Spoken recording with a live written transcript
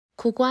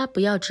苦瓜不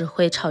要只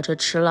会炒着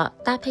吃了，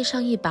搭配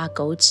上一把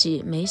枸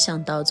杞，没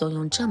想到作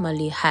用这么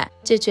厉害，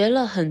解决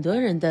了很多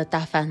人的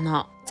大烦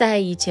恼。在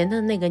以前的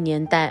那个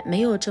年代，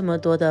没有这么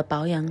多的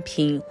保养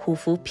品、护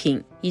肤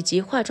品以及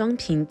化妆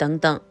品等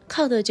等，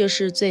靠的就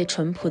是最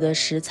淳朴的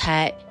食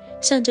材。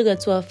像这个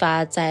做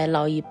法在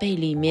老一辈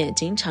里面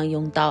经常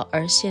用到，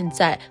而现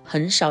在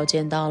很少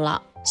见到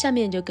了。下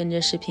面就跟着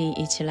视频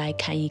一起来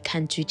看一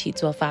看具体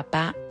做法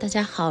吧。大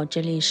家好，这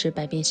里是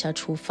百变小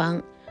厨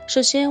房。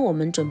首先我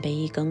们准备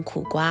一根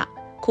苦瓜，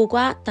苦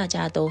瓜大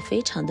家都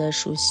非常的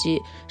熟悉，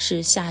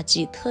是夏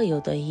季特有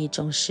的一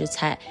种食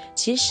材。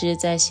其实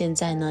在现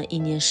在呢，一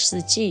年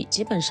四季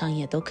基本上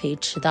也都可以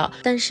吃到，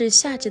但是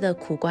夏季的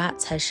苦瓜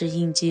才是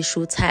应季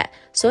蔬菜，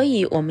所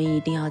以我们一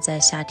定要在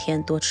夏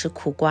天多吃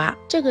苦瓜。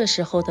这个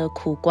时候的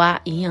苦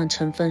瓜营养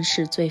成分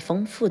是最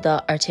丰富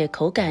的，而且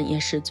口感也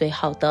是最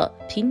好的，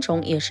品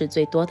种也是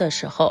最多的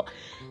时候。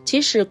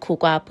其实苦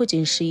瓜不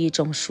仅是一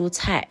种蔬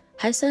菜，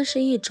还算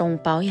是一种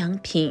保养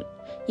品，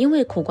因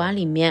为苦瓜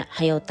里面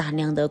含有大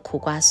量的苦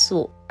瓜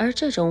素，而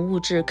这种物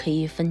质可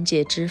以分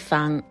解脂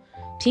肪。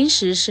平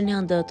时适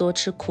量的多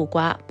吃苦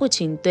瓜，不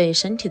仅对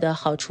身体的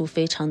好处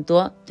非常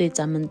多，对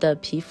咱们的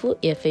皮肤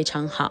也非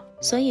常好。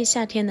所以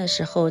夏天的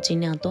时候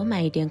尽量多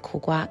买一点苦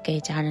瓜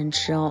给家人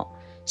吃哦。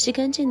洗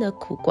干净的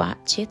苦瓜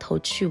切头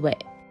去尾，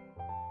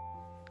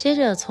接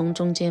着从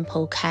中间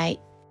剖开。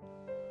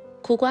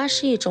苦瓜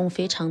是一种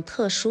非常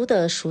特殊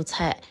的蔬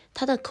菜，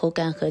它的口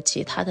感和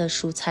其他的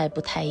蔬菜不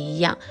太一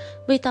样，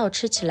味道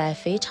吃起来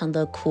非常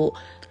的苦，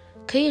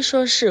可以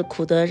说是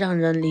苦得让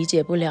人理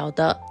解不了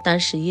的，但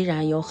是依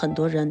然有很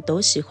多人都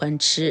喜欢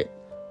吃。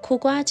苦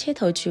瓜切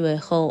头去尾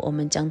后，我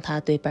们将它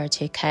对半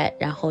切开，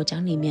然后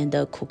将里面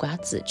的苦瓜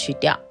籽去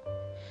掉。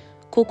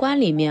苦瓜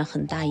里面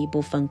很大一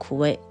部分苦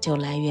味就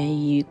来源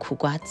于苦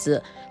瓜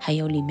籽，还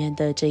有里面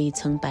的这一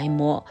层白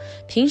膜。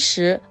平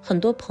时很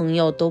多朋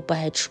友都不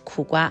爱吃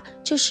苦瓜，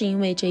就是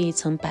因为这一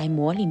层白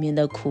膜里面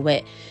的苦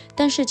味。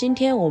但是今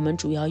天我们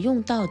主要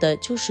用到的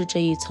就是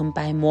这一层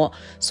白膜，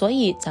所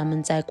以咱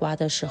们在刮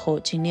的时候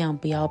尽量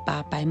不要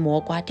把白膜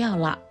刮掉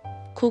了。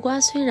苦瓜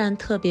虽然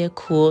特别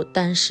苦，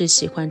但是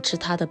喜欢吃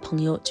它的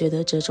朋友觉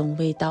得这种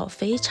味道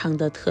非常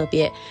的特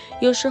别，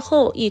有时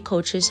候一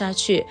口吃下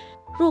去，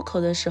入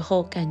口的时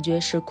候感觉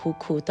是苦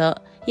苦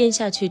的，咽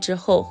下去之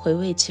后回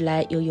味起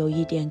来又有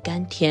一点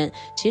甘甜，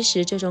其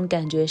实这种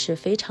感觉是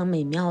非常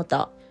美妙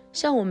的。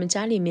像我们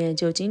家里面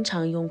就经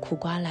常用苦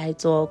瓜来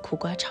做苦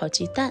瓜炒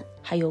鸡蛋，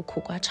还有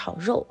苦瓜炒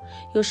肉，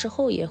有时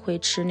候也会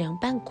吃凉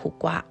拌苦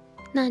瓜。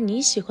那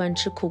你喜欢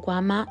吃苦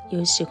瓜吗？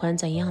又喜欢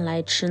怎样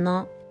来吃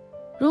呢？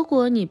如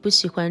果你不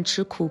喜欢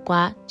吃苦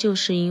瓜，就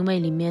是因为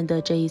里面的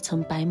这一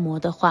层白膜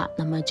的话，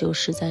那么就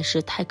实在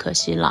是太可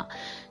惜了。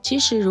其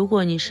实如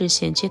果你是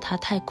嫌弃它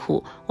太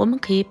苦，我们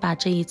可以把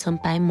这一层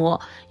白膜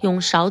用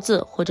勺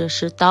子或者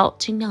是刀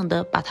尽量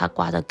的把它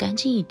刮得干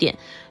净一点，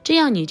这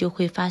样你就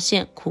会发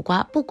现苦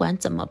瓜不管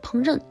怎么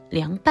烹饪，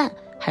凉拌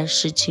还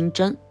是清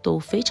蒸都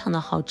非常的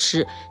好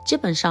吃，基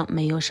本上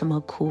没有什么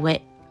苦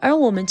味。而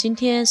我们今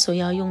天所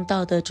要用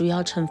到的主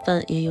要成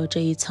分也有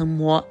这一层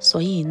膜，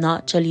所以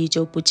呢，这里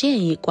就不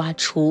建议刮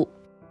除。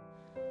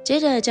接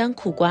着将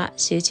苦瓜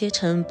斜切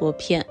成薄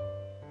片，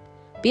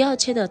不要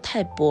切得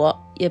太薄，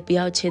也不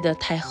要切得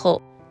太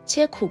厚。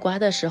切苦瓜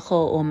的时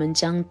候，我们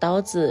将刀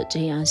子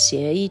这样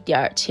斜一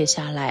点切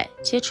下来，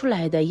切出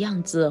来的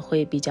样子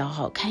会比较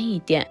好看一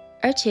点，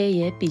而且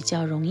也比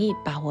较容易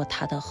把握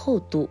它的厚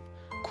度。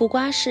苦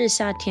瓜是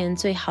夏天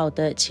最好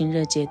的清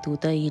热解毒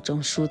的一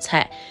种蔬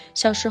菜，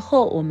小时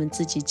候我们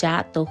自己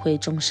家都会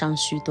种上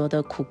许多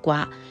的苦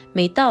瓜，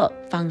每到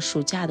放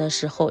暑假的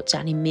时候，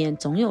家里面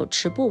总有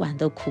吃不完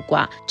的苦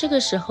瓜，这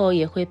个时候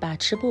也会把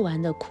吃不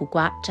完的苦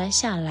瓜摘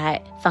下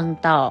来，放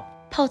到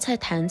泡菜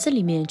坛子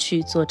里面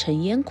去做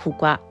成腌苦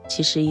瓜，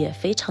其实也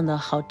非常的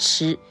好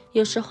吃。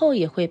有时候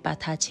也会把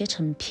它切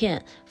成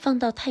片，放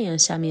到太阳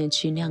下面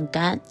去晾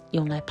干，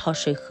用来泡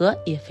水喝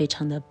也非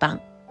常的棒。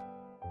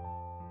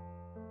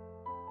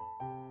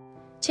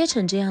切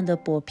成这样的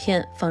薄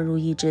片，放入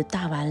一只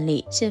大碗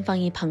里，先放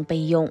一旁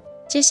备用。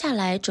接下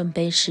来准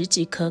备10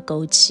几颗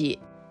枸杞，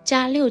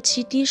加6、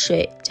7滴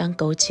水，将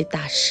枸杞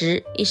打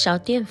湿，1勺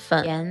淀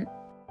粉、盐。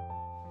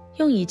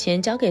用以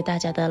前教给大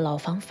家的老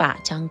方法，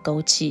将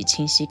枸杞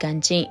清洗干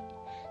净。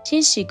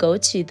清洗枸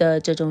杞的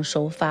这种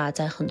手法，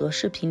在很多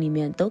视频里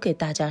面都给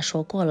大家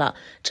说过了，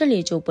这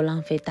里就不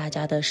浪费大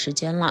家的时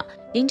间了。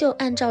您就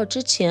按照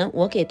之前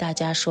我给大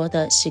家说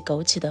的洗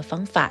枸杞的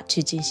方法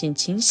去进行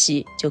清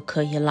洗就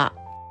可以了。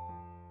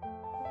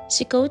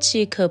洗枸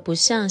杞可不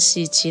像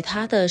洗其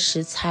他的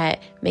食材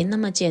没那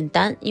么简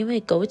单，因为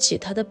枸杞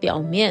它的表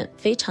面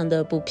非常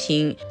的不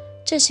平，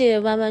这些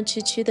弯弯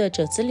曲曲的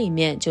褶子里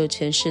面就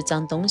全是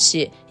脏东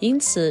西，因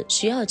此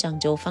需要讲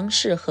究方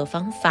式和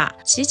方法，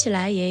洗起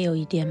来也有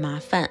一点麻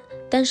烦，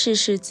但是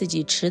是自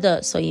己吃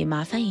的，所以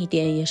麻烦一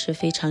点也是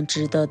非常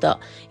值得的，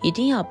一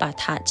定要把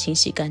它清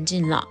洗干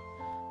净了。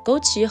枸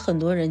杞很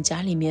多人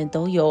家里面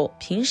都有，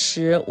平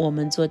时我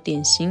们做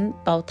点心、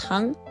煲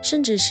汤，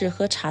甚至是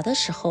喝茶的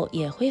时候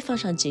也会放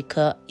上几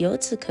颗，由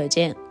此可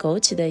见枸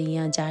杞的营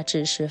养价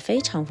值是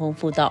非常丰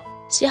富的。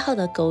洗好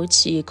的枸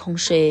杞、空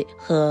水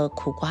和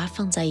苦瓜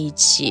放在一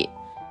起，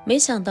没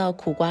想到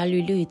苦瓜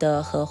绿绿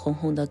的和红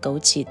红的枸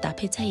杞搭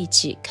配在一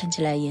起，看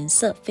起来颜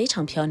色非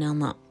常漂亮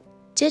呢。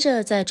接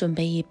着再准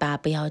备一把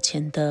不要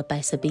钱的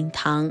白色冰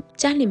糖，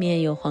家里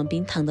面有黄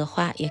冰糖的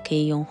话也可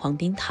以用黄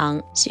冰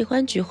糖，喜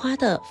欢菊花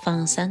的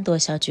放3朵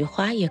小菊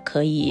花也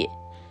可以。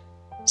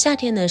夏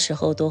天的时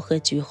候多喝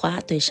菊花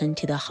对身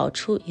体的好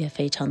处也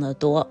非常的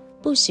多，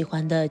不喜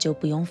欢的就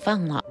不用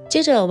放了。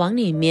接着往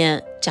里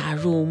面加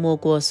入没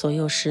过所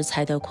有食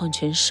材的矿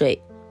泉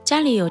水，家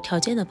里有条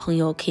件的朋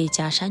友可以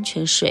加山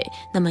泉水，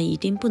那么一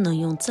定不能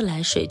用自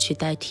来水去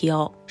代替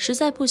哦。实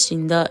在不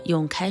行的，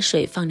用开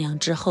水放凉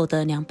之后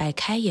的凉白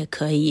开也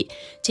可以。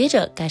接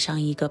着盖上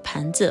一个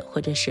盘子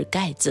或者是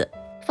盖子，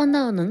放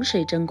到冷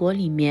水蒸锅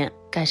里面，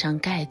盖上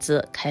盖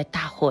子，开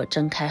大火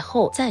蒸开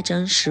后再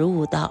蒸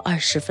15到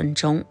20分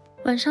钟。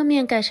碗上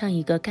面盖上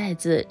一个盖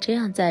子，这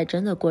样在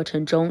蒸的过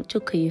程中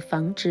就可以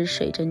防止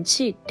水蒸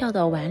气掉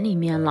到碗里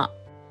面了。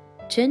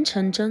全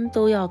程蒸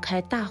都要开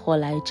大火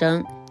来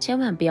蒸，千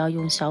万不要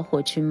用小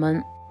火去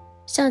焖。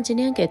像今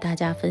天给大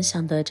家分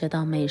享的这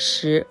道美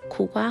食，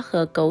苦瓜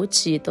和枸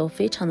杞都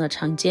非常的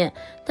常见，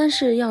但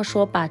是要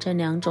说把这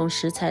2种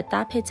食材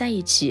搭配在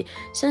一起，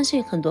相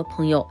信很多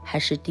朋友还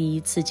是第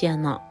一次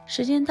见呢。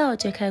时间到，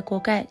揭开锅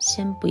盖，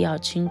先不要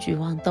轻举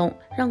妄动，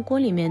让锅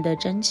里面的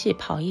蒸汽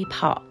跑一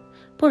跑，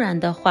不然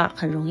的话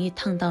很容易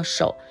烫到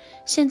手，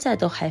现在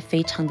都还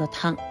非常的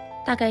烫。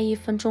大概1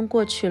分钟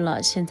过去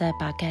了，现在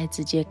把盖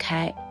子揭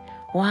开，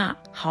哇，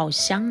好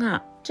香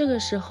啊！这个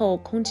时候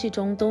空气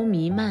中都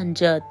弥漫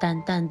着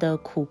淡淡的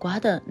苦瓜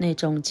的那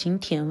种清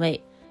甜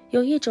味，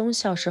有一种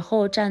小时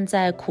候站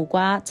在苦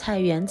瓜菜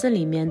园子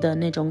里面的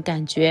那种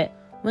感觉，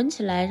闻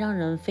起来让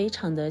人非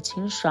常的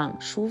清爽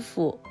舒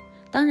服。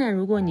当然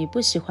如果你不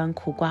喜欢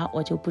苦瓜，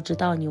我就不知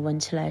道你闻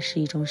起来是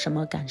一种什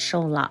么感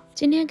受了。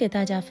今天给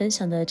大家分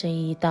享的这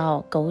一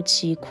道枸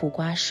杞苦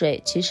瓜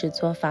水，其实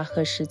做法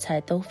和食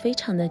材都非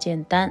常的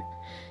简单，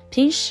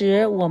平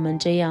时我们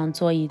这样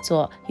做一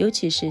做，尤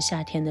其是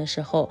夏天的时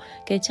候，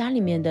给家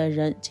里面的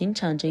人经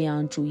常这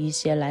样煮一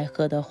些来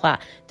喝的话，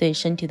对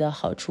身体的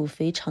好处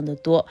非常的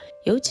多，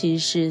尤其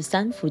是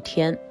3伏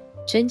天，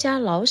全家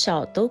老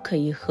小都可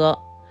以喝。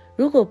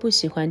如果不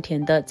喜欢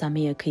甜的，咱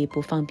们也可以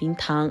不放冰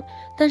糖，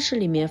但是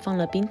里面放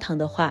了冰糖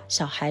的话，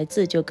小孩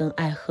子就更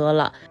爱喝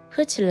了，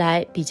喝起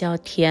来比较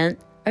甜，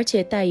而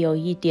且带有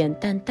一点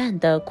淡淡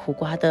的苦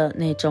瓜的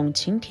那种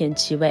清甜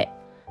气味。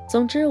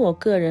总之我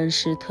个人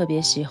是特别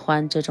喜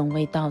欢这种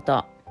味道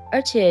的，而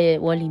且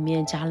我里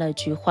面加了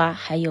菊花，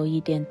还有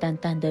一点淡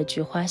淡的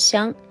菊花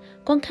香，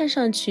光看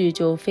上去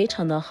就非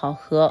常的好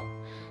喝。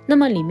那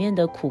么里面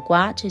的苦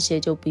瓜这些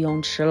就不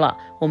用吃了，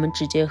我们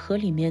直接喝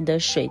里面的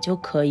水就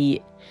可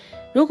以。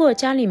如果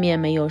家里面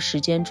没有时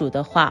间煮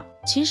的话，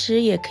其实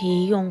也可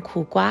以用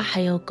苦瓜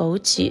还有枸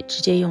杞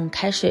直接用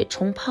开水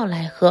冲泡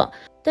来喝，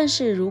但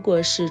是如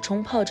果是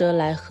冲泡着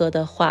来喝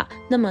的话，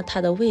那么它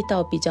的味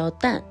道比较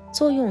淡，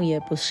作用也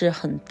不是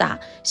很大，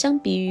相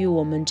比于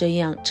我们这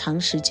样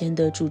长时间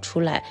的煮出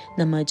来，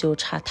那么就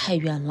差太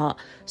远了。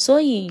所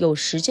以有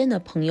时间的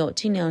朋友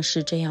尽量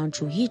是这样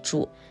煮一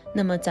煮，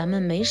那么咱们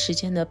没时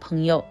间的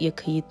朋友也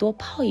可以多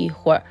泡一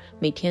会儿，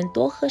每天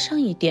多喝上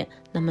一点，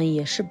那么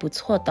也是不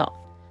错的。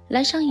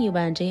来上一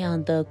碗这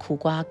样的苦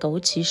瓜枸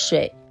杞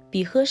水，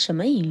比喝什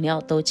么饮料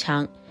都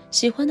强，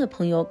喜欢的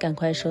朋友赶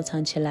快收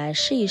藏起来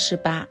试一试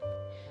吧。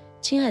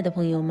亲爱的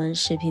朋友们，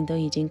视频都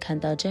已经看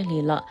到这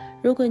里了，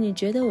如果你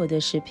觉得我的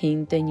视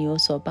频对你有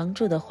所帮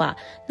助的话，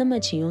那么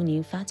请用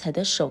您发财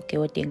的手给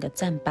我点个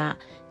赞吧，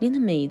您的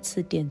每一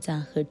次点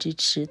赞和支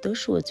持都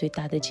是我最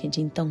大的前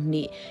进动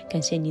力，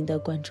感谢您的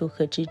关注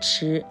和支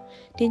持。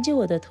点击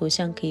我的头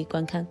像可以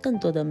观看更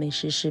多的美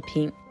食视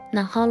频。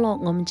那好了，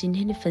我们今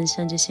天的分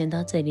享就先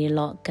到这里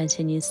了，感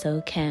谢您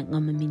收看，我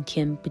们明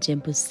天不见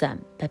不散，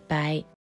拜拜。